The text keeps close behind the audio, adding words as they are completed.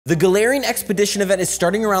The Galarian Expedition event is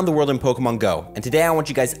starting around the world in Pokemon Go, and today I want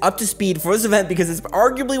you guys up to speed for this event because it's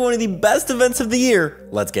arguably one of the best events of the year.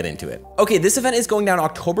 Let's get into it. Okay, this event is going down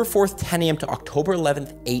October 4th, 10 a.m. to October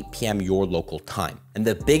 11th, 8 p.m. your local time. And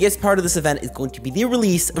the biggest part of this event is going to be the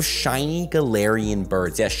release of shiny Galarian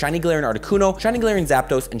birds. Yes, shiny Galarian Articuno, shiny Galarian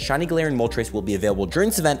Zapdos, and shiny Galarian Moltres will be available during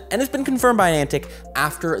this event, and it's been confirmed by Niantic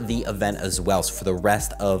after the event as well. So for the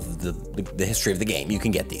rest of the history of the game, you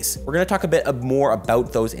can get these. We're going to talk a bit more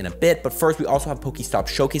about those in a bit, but first we also have Pokestop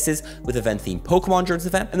showcases with event-themed Pokemon during this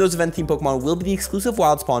event, and those event-themed Pokemon will be the exclusive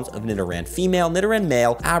wild spawns of Nidoran female, Nidoran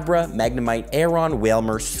male, Abra, Magnemite, Aeron,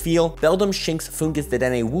 Wailmer, Spheal, Beldum, Shinx, Fungus,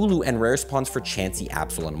 Dedenne, Wooloo, and rare spawns for Chansey,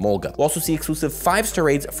 Absol, and Molga. We'll also see exclusive 5-star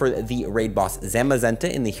raids for the raid boss Zamazenta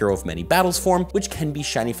in the Hero of Many Battles form, which can be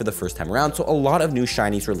shiny for the first time around, so a lot of new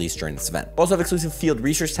shinies released during this event. We'll also have exclusive field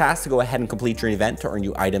research tasks to go ahead and complete during the event to earn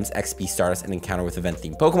you items, XP, Stardust, and encounter with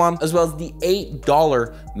event-themed Pokemon, as well as the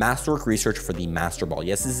 $8 Masterwork research for the Master Ball.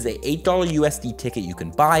 Yes, this is a $8 USD ticket you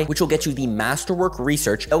can buy, which will get you the Masterwork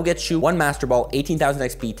research. That will get you 1 Master Ball, 18,000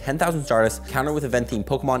 XP, 10,000 Stardust, counter with event-themed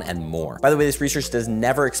Pokemon, and more. By the way, this research does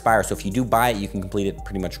never expire, so if you do buy it, you can complete it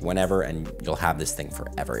pretty much whenever, and you'll have this thing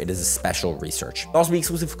forever. It is a special research. There'll also be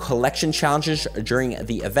exclusive collection challenges during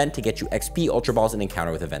the event to get you XP, Ultra Balls, and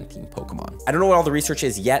encounter with event-themed Pokemon. I don't know what all the research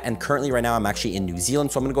is yet, and currently right now I'm actually in New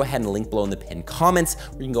Zealand, so I'm going to go ahead and link below in the pinned comments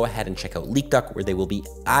where you can go ahead and check out LeakDuck, where they will be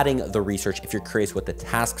adding the research. If you're curious what the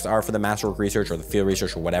tasks are for the Masterwork research or the field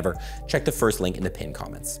research or whatever, check the first link in the pinned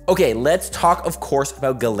comments. Okay, let's talk, of course,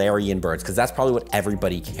 about Galarian birds, because that's probably what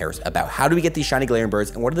everybody cares about. How do we get these shiny Galarian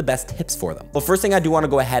birds, and what are the best tips for them? Well, first thing I do want to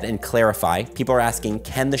go ahead and clarify. People are asking,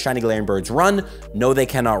 can the shiny Galarian birds run? No, they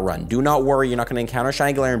cannot run. Do not worry, you're not going to encounter a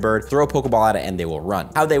shiny Galarian bird, throw a Pokeball at it, and they will run.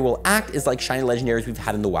 How they will act is like shiny legendaries we've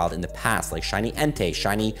had in the wild in the past, like shiny Entei,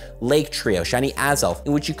 shiny Lake Trio, shiny Azelf,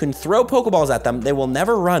 in which you can throw Pokeballs at them. They will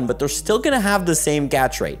never run, but they're still going to have the same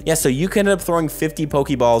catch rate. Yeah, so you can end up throwing 50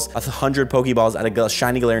 Pokeballs, 100 Pokeballs at a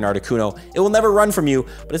shiny Galarian Articuno. It will never run from you,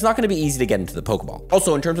 but it's not going to be easy to get into the Pokeball.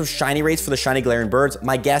 Also, in terms of shiny rates for the shiny Galarian birds,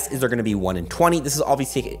 my guess is they're going to be 1 in 20. This is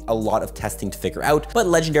obviously a lot of testing to figure out, but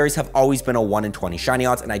legendaries have always been a 1 in 20 shiny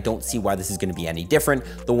odds, and I don't see why this is going to be any different.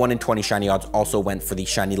 The 1 in 20 shiny odds also went for the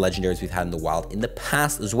shiny legendaries we've had in the wild in the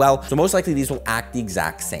past as well, so most likely these will act the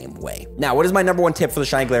exact same way. Now, what is my #1 tip for the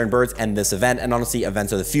shiny Galarian birds and this event, and honestly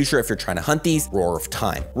events of the future if you're trying to hunt these? Roar of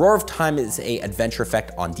Time. Roar of Time is a adventure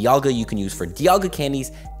effect on Dialga you can use for Dialga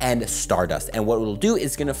candies and Stardust, and what it will do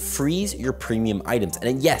is going to freeze your premium items,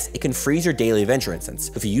 and yes, it can freeze your daily adventure instance.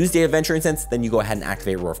 If you use daily adventure instance, then you go ahead and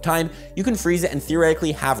activate Roar of Time. You can freeze it and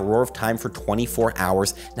theoretically have Roar of Time for 24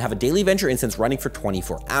 hours and have a daily adventure instance running for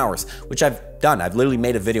 24 hours, which I've done. I've literally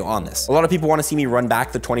made a video on this. A lot of people want to see me run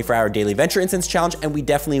back the 24-hour daily adventure instance challenge, and we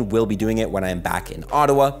definitely will be doing it when I am back in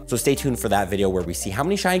Ottawa. So stay tuned for that video where we see how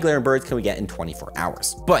many shiny Galarian birds can we get in 24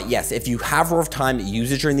 hours. But yes, if you have Roar of Time,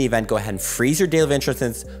 use it during the event. Go ahead and freeze your daily adventure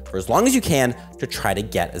instance for as long as you can to try to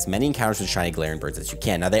get as many encounters with shiny Galarian birds as you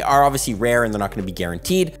can. Now, they are obviously rare and they're not going to be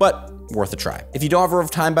guaranteed, but worth a try. If you don't have Roar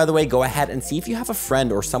of Time, by the way, go ahead and see if you have a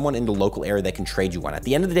friend or someone in the local area that can trade you one. At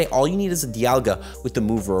the end of the day, all you need is a Dialga with the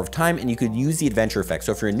move Roar of Time, and you could use the adventure effect.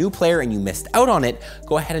 So if you're a new player and you missed out on it,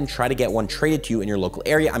 go ahead and try to get one traded to you in your local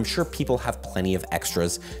area. I'm sure people have plenty of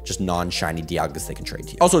extras, just non-shiny Dialgas they can trade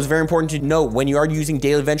to you. Also, it's very important to note when you are using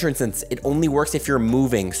daily adventure instance, it only works if you're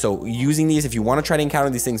moving. So using these, if you want to try to encounter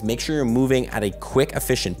these things, make sure you're moving at a quick,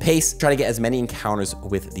 efficient pace. Try to get as many encounters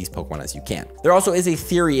with these Pokemon as you can. There also is a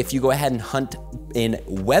theory if you go ahead and hunt in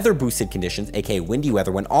weather boosted conditions, aka windy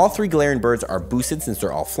weather, when all 3 Galarian birds are boosted, since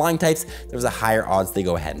they're all flying types, there's a higher odds they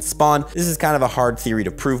go ahead and spawn. This is kind of a hard theory to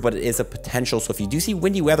prove, but it is a potential. So if you do see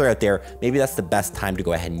windy weather out there, maybe that's the best time to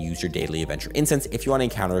go ahead and use your daily adventure instance if you want to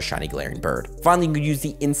encounter a shiny Galarian bird. Finally, you can use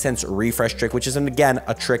the incense refresh trick, which is again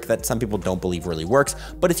a trick that some people don't believe really works,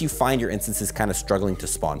 but if you find your instances kind of struggling to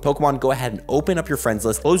spawn Pokemon, go ahead and open up your friends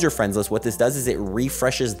list, close your friends list. What this does is it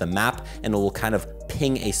refreshes the map and it will kind of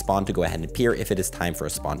ping a spawn to go ahead and appear if it is time for a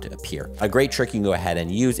spawn to appear. A great trick you can go ahead and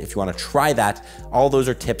use if you want to try that. All those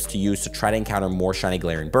are tips to use to try to encounter more shiny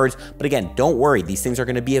Galarian birds. But again, don't worry, these things are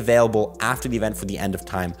going to be available after the event for the end of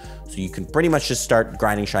time. So you can pretty much just start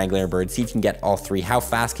grinding shiny Galarian birds, see if you can get all 3. How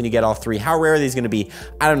fast can you get all 3? How rare are these going to be?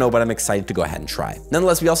 I don't know, but I'm excited to go ahead and try.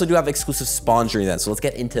 Nonetheless, we also do have exclusive spawns during the event. So let's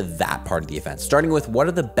get into that part of the event, starting with what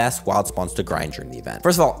are the best wild spawns to grind during the event.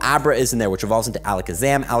 First of all, Abra is in there, which evolves into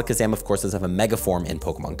Alakazam. Alakazam, of course, does have a mega form in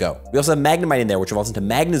Pokemon Go. We also have Magnemite in there, there, which evolves into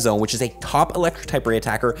Magnezone, which is a top electric type raid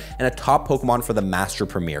attacker and a top Pokemon for the Master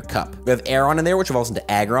Premier Cup. We have Aeron in there, which evolves into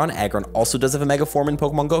Aggron. Aggron also does have a Mega Form in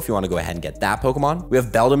Pokemon Go if you want to go ahead and get that Pokemon. We have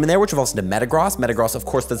Beldum in there, which evolves into Metagross. Metagross, of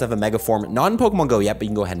course, does have a Mega Form, not in Pokemon Go yet, but you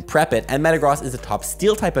can go ahead and prep it. And Metagross is a top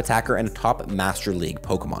Steel type attacker and a top Master League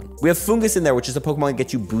Pokemon. We have Fungus in there, which is a Pokemon that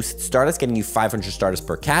gets you boosted Stardust, getting you 500 Stardust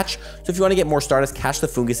per catch. So if you want to get more Stardust, catch the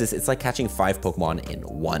Funguses. It's like catching 5 Pokemon in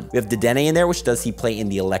one. We have Dedenne in there, which does see play in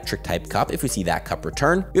the Electric type Cup if we see that Cup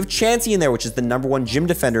return. We have Chansey in there, which is the #1 gym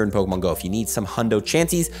defender in Pokemon Go. If you need some hundo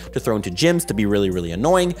Chanseys to throw into gyms to be really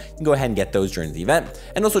annoying, you can go ahead and get those during the event.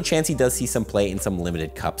 And also Chansey does see some play in some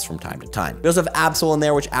limited cups from time to time. We also have Absol in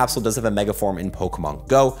there, which Absol does have a Mega Form in Pokemon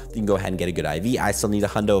Go. You can go ahead and get a good IV. I still need a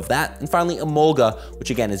hundo of that. And finally, Emolga, which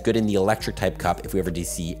again is good in the Electric type Cup if we ever do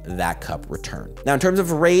see that Cup return. Now, in terms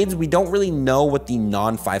of raids, we don't really know what the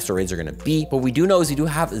non-5-star raids are going to be, but we do know is we do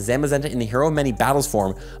have Zamazenta in the Hero of Many Battles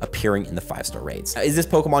form appearing in the 5-star raids. Now, is this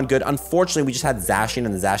Pokemon good? Unfortunately, we just had Zacian,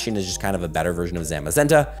 and the Zacian is just kind of a better version of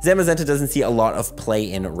Zamazenta. Zamazenta doesn't see a lot of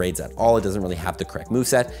play in raids at all. It doesn't really have the correct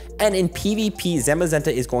moveset. And in PvP,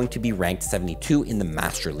 Zamazenta is going to be ranked 72 in the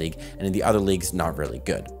Master League, and in the other leagues, not really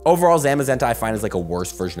good. Overall, Zamazenta I find is like a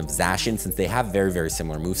worse version of Zacian since they have very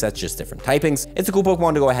similar movesets, just different typings. It's a cool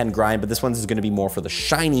Pokemon to go ahead and grind, but this one is going to be more for the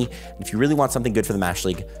shiny. And if you really want something good for the Master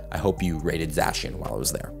League, I hope you rated Zacian while it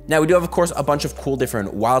was there. Now, we do have, of course, a bunch of cool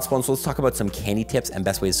different wild spawns, so let's talk about some candy tips and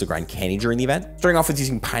best ways to grind candy during the event. Starting off with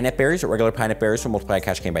using Pineapple Berries or regular Pineapple Berries for multiply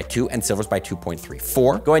catch candy by 2 and Silvers by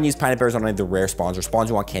 2.34. Go ahead and use Pineapple Berries on any of the rare spawns or spawns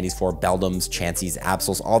you want candies for, Beldums, Chanseys,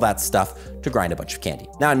 Absols, all that stuff to grind a bunch of candy.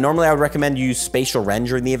 Now, normally I would recommend you use Spatial Rend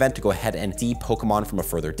during the event to go ahead and see Pokemon from a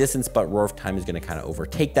further distance, but Roar of Time is going to kind of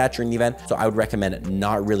overtake that during the event. So I would recommend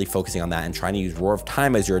not really focusing on that and trying to use Roar of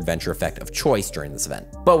Time as your adventure effect of choice during this event.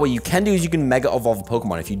 But what you can do is you can Mega Evolve a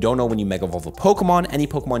Pokemon. If you don't know when you Mega Evolve a Pokemon, any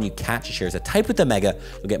Pokemon you catch shares a type with the Mega,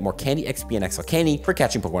 you'll get more candy, XP, and XL candy for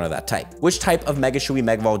catching Pokemon of that type. Which type of Mega should we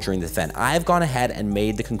Mega Evolve during this event? I've gone ahead and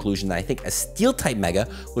made the conclusion that I think a Steel type Mega,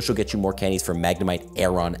 which will get you more candies for Magnemite,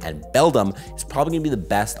 Aeron, and Beldum, is probably going to be the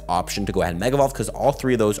best option to go ahead and Mega Evolve because all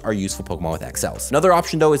 3 of those are useful Pokemon with XLs. Another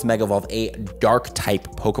option though is Mega Evolve a Dark type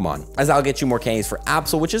Pokemon, as that'll get you more candies for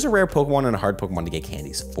Absol, which is a rare Pokemon and a hard Pokemon to get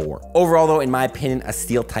candies for. Overall though, in my opinion, a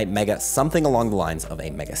Steel type Mega, something along the lines of a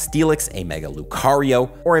Mega Steelix, a Mega Lucario,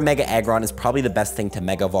 or a Mega Aggron is probably the best thing to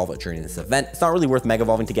Mega Evolve during this event. It's not really worth Mega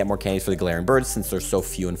Evolving to get more candies for the Galarian birds since they're so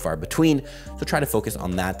few and far between, so try to focus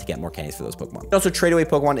on that to get more candies for those Pokemon. Also, trade away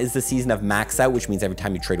Pokemon is the season of Max Out, which means every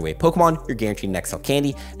time you trade away a Pokemon, you're guaranteed an XL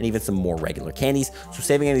candy and even some more regular candies. So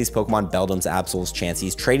saving any of these Pokemon, Beldums, Absols,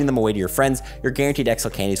 Chanseys, trading them away to your friends, you're guaranteed XL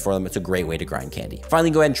candies for them. It's a great way to grind candy.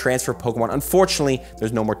 Finally, go ahead and transfer Pokemon. Unfortunately,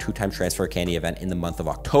 there's no more 2-time transfer candy event in the month of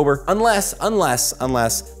October, unless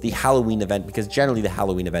the Halloween event, because generally the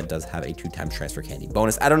Halloween event does have a 2-time transfer candy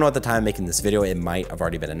bonus. I don't know at the time of making this video, it might have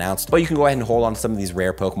already been announced, but you can go ahead and hold on to some of these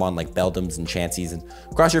rare Pokemon like Beldums and Chanseys and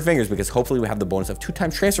cross your fingers because hopefully we have the bonus of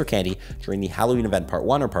 2-time transfer candy during the Halloween event part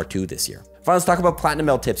 1 or part 2 this year. Finally, let's talk about Platinum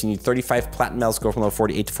Medal tips. You need 35 Platinum Medals to go from level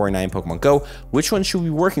 48 to 49 Pokemon Go. Which one should we be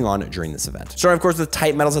working on during this event? Starting, of course, with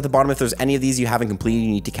type medals at the bottom. If there's any of these you haven't completed, you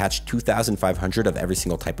need to catch 2,500 of every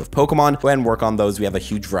single type of Pokemon. Go ahead and work on those. We have a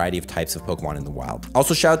huge variety of types of Pokemon in the wild.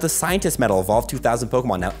 Also, shout out the Scientist Medal, evolve 2,000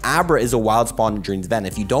 Pokemon. Now, Abra is a wild spawn during this event.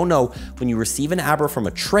 If you don't know, when you receive an Abra from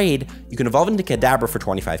a trade, you can evolve into Kadabra for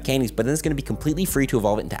 25 candies, but then it's going to be completely free to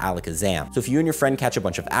evolve it into Alakazam. So if you and your friend catch a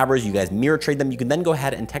bunch of Abras, you guys mirror trade them, you can then go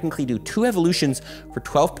ahead and technically do 2 evolutions for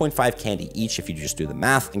 12.5 candy each if you just do the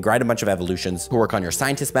math and grind a bunch of evolutions to work on your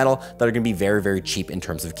Scientist Medal that are going to be very cheap in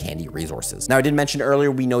terms of candy resources. Now, I did mention earlier,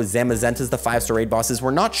 we know Zamazenta is the 5-star raid bosses.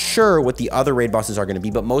 We're not sure what the other raid bosses are going to be,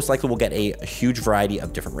 but most likely we'll get a huge variety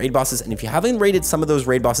of different raid bosses. And if you haven't raided some of those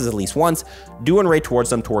raid bosses at least once, do one raid towards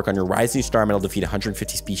them to work on your Rising Star Medal, defeat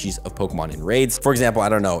 150 species of Pokemon in raids. For example, I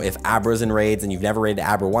don't know, if Abra's in raids and you've never raided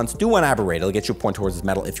Abra once, do one Abra raid. It'll get you a point towards this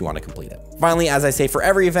medal if you want to complete it. Finally, as I say, for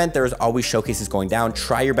every event, there's always showcases going down.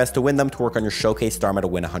 Try your best to win them. To work on your showcase, Star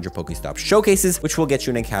Medal, win 100 Pokestop showcases, which will get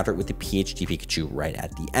you an encounter with the PhD Pikachu right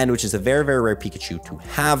at the end, which is a very rare Pikachu to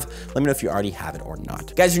have. Let me know if you already have it or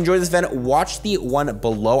not. Guys, if you enjoyed this event, watch the one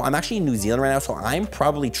below. I'm actually in New Zealand right now, so I'm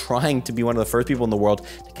probably trying to be one of the first people in the world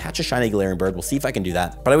to catch a shiny Galarian bird. We'll see if I can do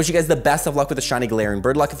that. But I wish you guys the best of luck with the shiny Galarian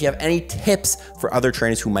bird luck. If you have any tips for other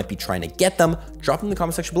trainers who might be trying to get them, drop them in the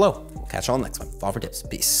comment section below. We'll catch you on the next one. Follow for tips.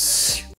 Peace.